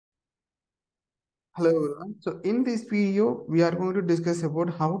Hello everyone. So in this video, we are going to discuss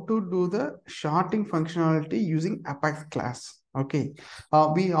about how to do the shorting functionality using Apex class. Okay,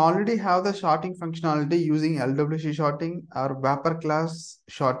 we already have the shorting functionality using LWC shorting or Vapor class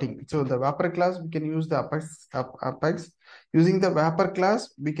shorting. So the Vapor class, we can use the Apex. Using the Vapor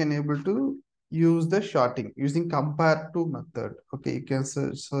class, we can able to use the shorting using compare to method. Okay, you can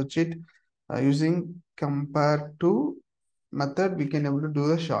search it using compare to method. We can able to do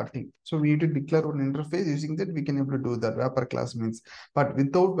the shorting. So we need to declare one interface. Using that we can able to do that. Vapor class means, but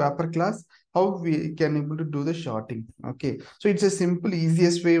without Vapor class, how we can able to do the shorting? Okay, so it's a simple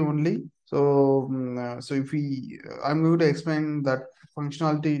easiest way only. So so if we I'm going to explain that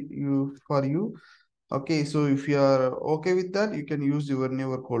functionality for you. Okay, so if you are okay with that, you can use your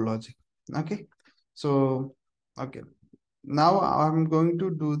newer code logic. Okay, so okay, now I'm going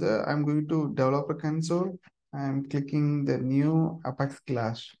to developer console. I'm clicking the new Apex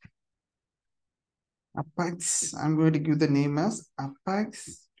class. Apex, I'm going to give the name as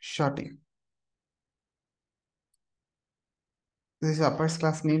Apex shorting. This is Apex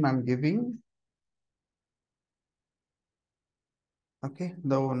class name I'm giving. Okay,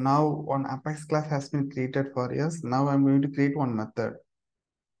 though now one Apex class has been created for us. Now I'm going to create one method.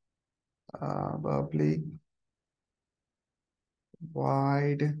 Public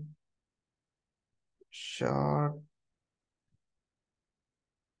void shorting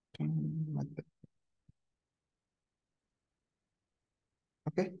method.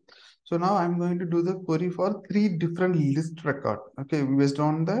 Okay, so now I'm going to do the query for three different list record. Okay, based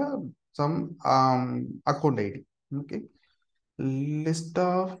on the some account ID. Okay, list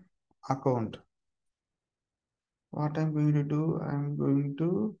of account. What I'm going to do, I'm going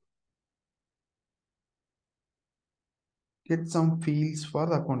to get some fields for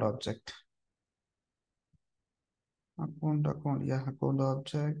the account object. Account, yeah, account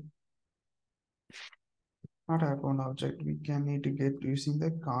object. Not account object. We can need to get using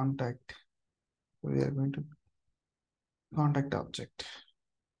the contact. So we are going to contact object.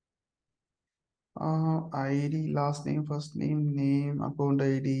 ID, last name, first name, account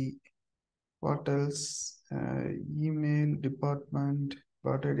ID. What else? Email, department,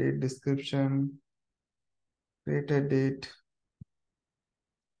 birthday date, description, created date.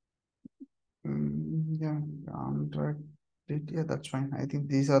 Yeah, contract date. Yeah, that's fine. I think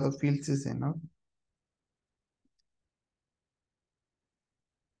these are the fields is enough.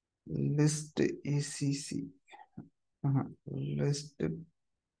 List ACC. List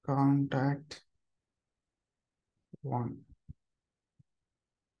contact one.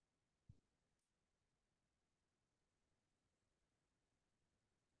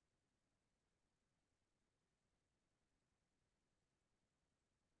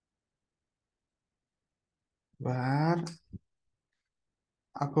 Where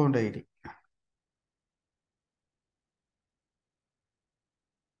account ID.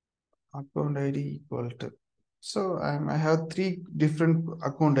 Account ID equal to. So I have three different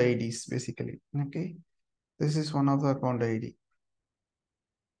account IDs basically. Okay. This is one of the account ID.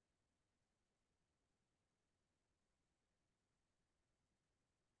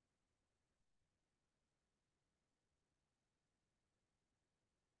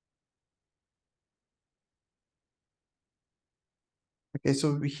 Okay,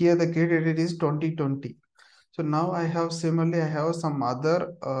 so here the created date is 2020. So now I have similarly, I have some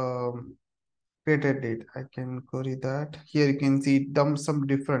other created date. I can query that. Here you can see some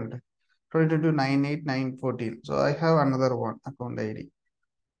different 2022 9/8/9/14. So I have another one account ID.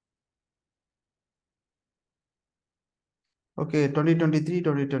 Okay,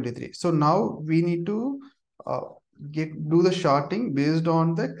 2023. So now we need to uh, do the shorting based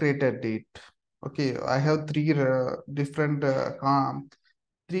on the created date. Okay, I have three different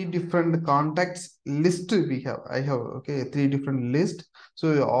contacts list we have. I have okay three different list.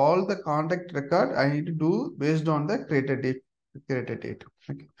 So all the contact record I need to do based on the created date.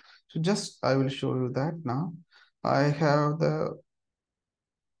 Okay. So just I will show you that now. I have the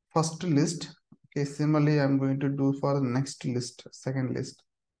first list. Okay, similarly, I'm going to do for the next list, second list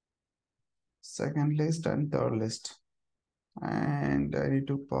and third list. And I need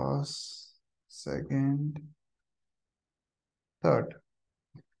to pass second, third.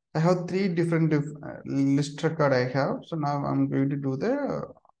 I have three different list record I have. So now I'm going to do the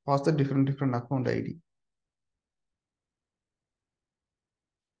pass the different account ID.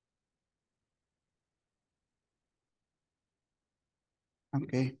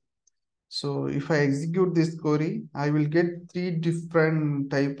 Okay. So if I execute this query, I will get three different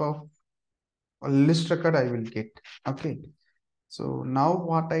type of list record I will get. Okay. So now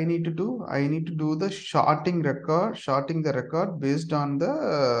what I need to do, I need to do the shorting the record based on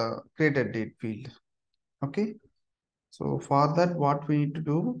the created date field. Okay. So for that, what we need to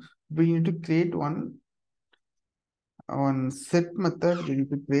do, we need to create one set method. We need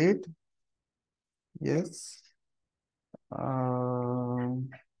to create, yes,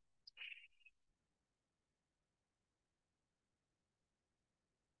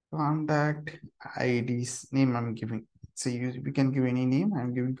 contact IDs name I'm giving. So we can give any name.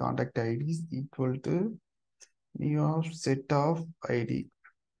 I'm giving contact IDs equal to new of set of ID.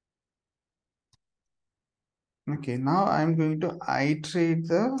 Okay, now I'm going to iterate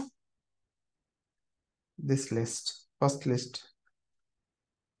this list, first list.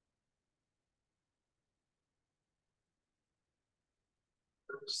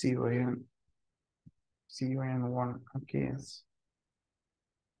 CYN1. Okay, yes.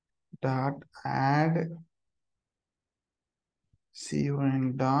 Dot add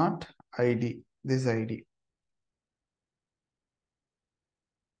CYN dot ID. This ID.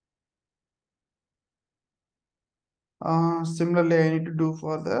 Similarly, I need to do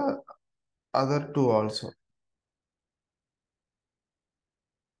for the other two also.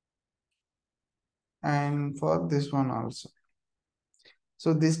 And for this one also.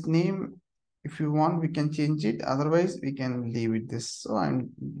 So this name, if you want, we can change it. Otherwise, we can leave it this. So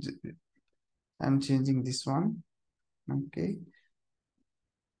I'm changing this one. Okay.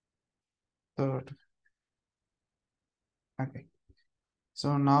 Third. Okay.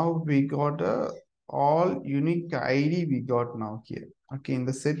 So now we got all unique ID we got now here. Okay, in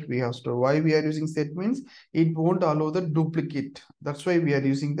the set we have stored. Why we are using set means it won't allow the duplicate. That's why we are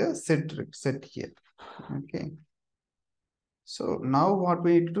using the set here. Okay. So now what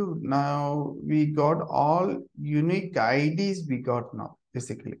we need to do, now we got all unique IDs we got now,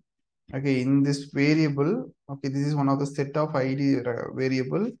 basically. Okay, in this variable, okay, this is one of the set of ID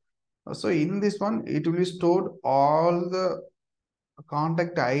variable. So in this one, it will be stored all the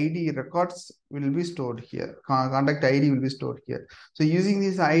contact ID records will be stored here. Contact ID will be stored here. So using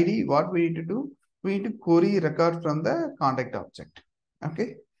this ID, what we need to do, we need to query record from the contact object.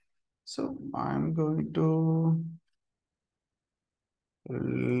 Okay. So I'm going to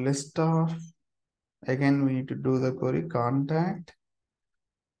list of, again, we need to do the query contact,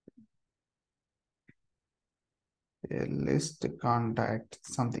 a list contact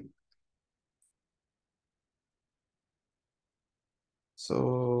something.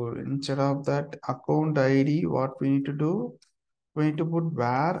 So instead of that account ID, what we need to do, we need to put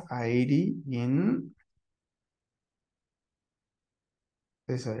where ID in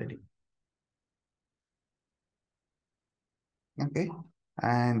this ID. Okay.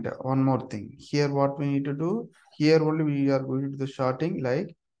 And one more thing here, what we need to do here, only we are going to do the sorting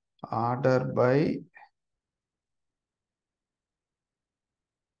like order by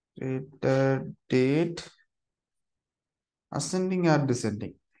date, ascending or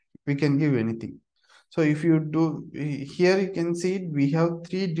descending. We can give anything. So if you do here, you can see we have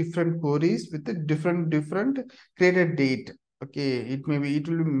three different queries with a different created date. Okay, it will be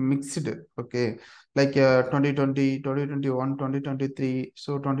mixed. Okay, like 2020, 2021, 2023,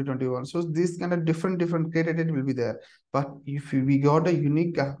 so 2021. So this kind of different created date will be there. But if we got a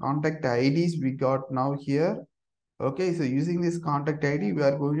unique contact IDs we got now here. Okay, so using this contact ID, we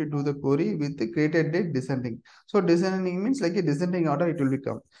are going to do the query with the created date descending. So descending means like a descending order, it will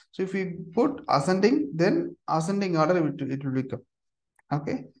become. So if we put ascending, then ascending order, it will become.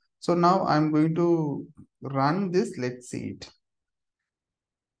 Okay. So now I'm going to run this. Let's see it.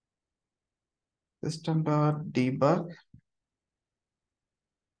 System.debug.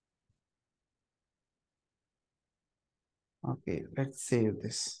 Okay, let's save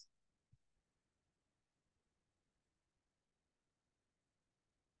this.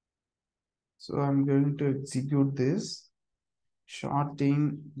 So I'm going to execute this.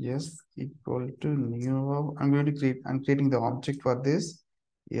 Sorting, yes, equal to new. I'm creating the object for this.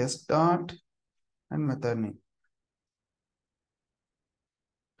 Yes dot and method name.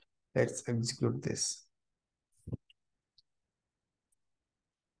 Let's execute this.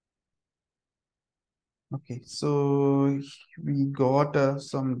 Okay, so we got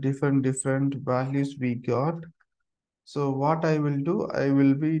some different values we got. So what I will do, I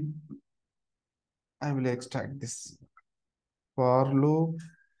will extract this for loop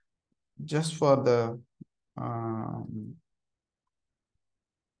just for the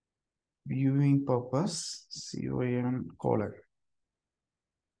viewing purpose, con :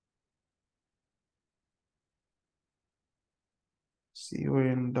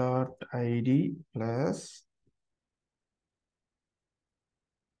 con.id plus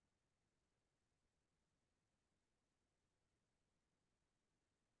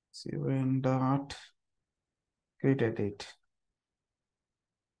con.createddate.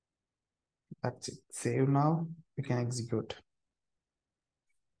 That's it. Save now. You can execute.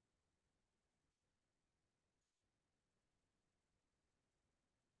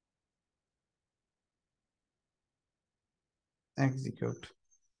 Execute.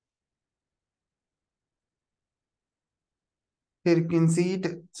 Here you can see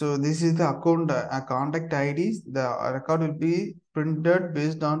it. So this is the account contact IDs. The record will be printed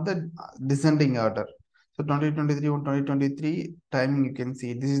based on the descending order. So 2023 on 2023 timing you can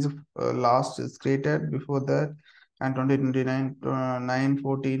see. This is the last is created before that, and 2029 9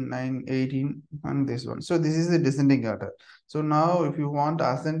 14 9 18 and this one. So this is the descending order. So now if you want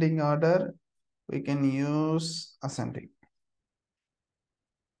ascending order, we can use ascending.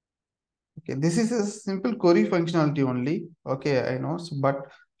 Okay, this is a simple query functionality only. Okay, I know, so, but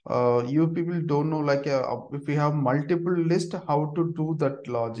you people don't know like if we have multiple list, how to do that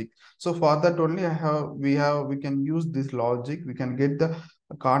logic. So for that only, we can use this logic. We can get the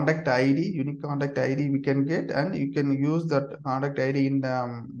contact ID, unique contact ID we can get, and you can use that contact ID in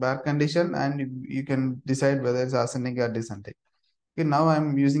the where condition, and you can decide whether it's ascending or descending. Okay, now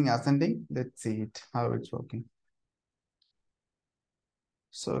I'm using ascending. Let's see it how it's working.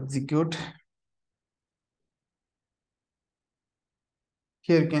 So execute.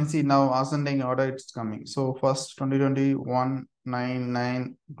 Here you can see now ascending order it's coming. So first 2021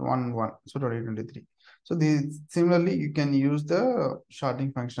 9911. So 2023. So this similarly you can use the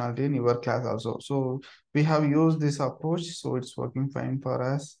shorting functionality in your class also. So we have used this approach, so it's working fine for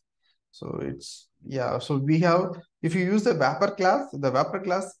us. So it's yeah. So we have, if you use the wrapper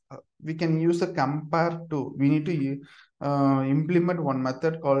class, we can use the compare to. We need to implement one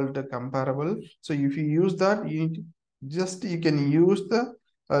method called the comparable. So if you use that, you need to, just you can use the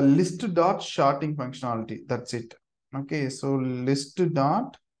list dot shorting functionality. That's it. Okay, so list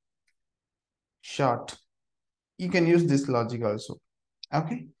dot short. You can use this logic also.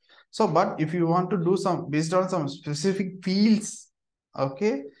 Okay, so but if you want to do some based on some specific fields,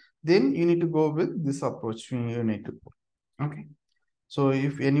 okay, then you need to go with this approach. You need to go. Okay. So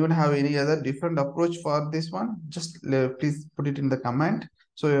if anyone have any other different approach for this one, just please put it in the comment.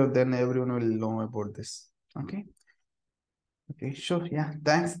 So then everyone will know about this. Okay. Okay, sure. Yeah.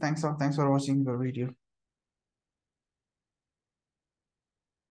 Thanks. Thanks for watching the video.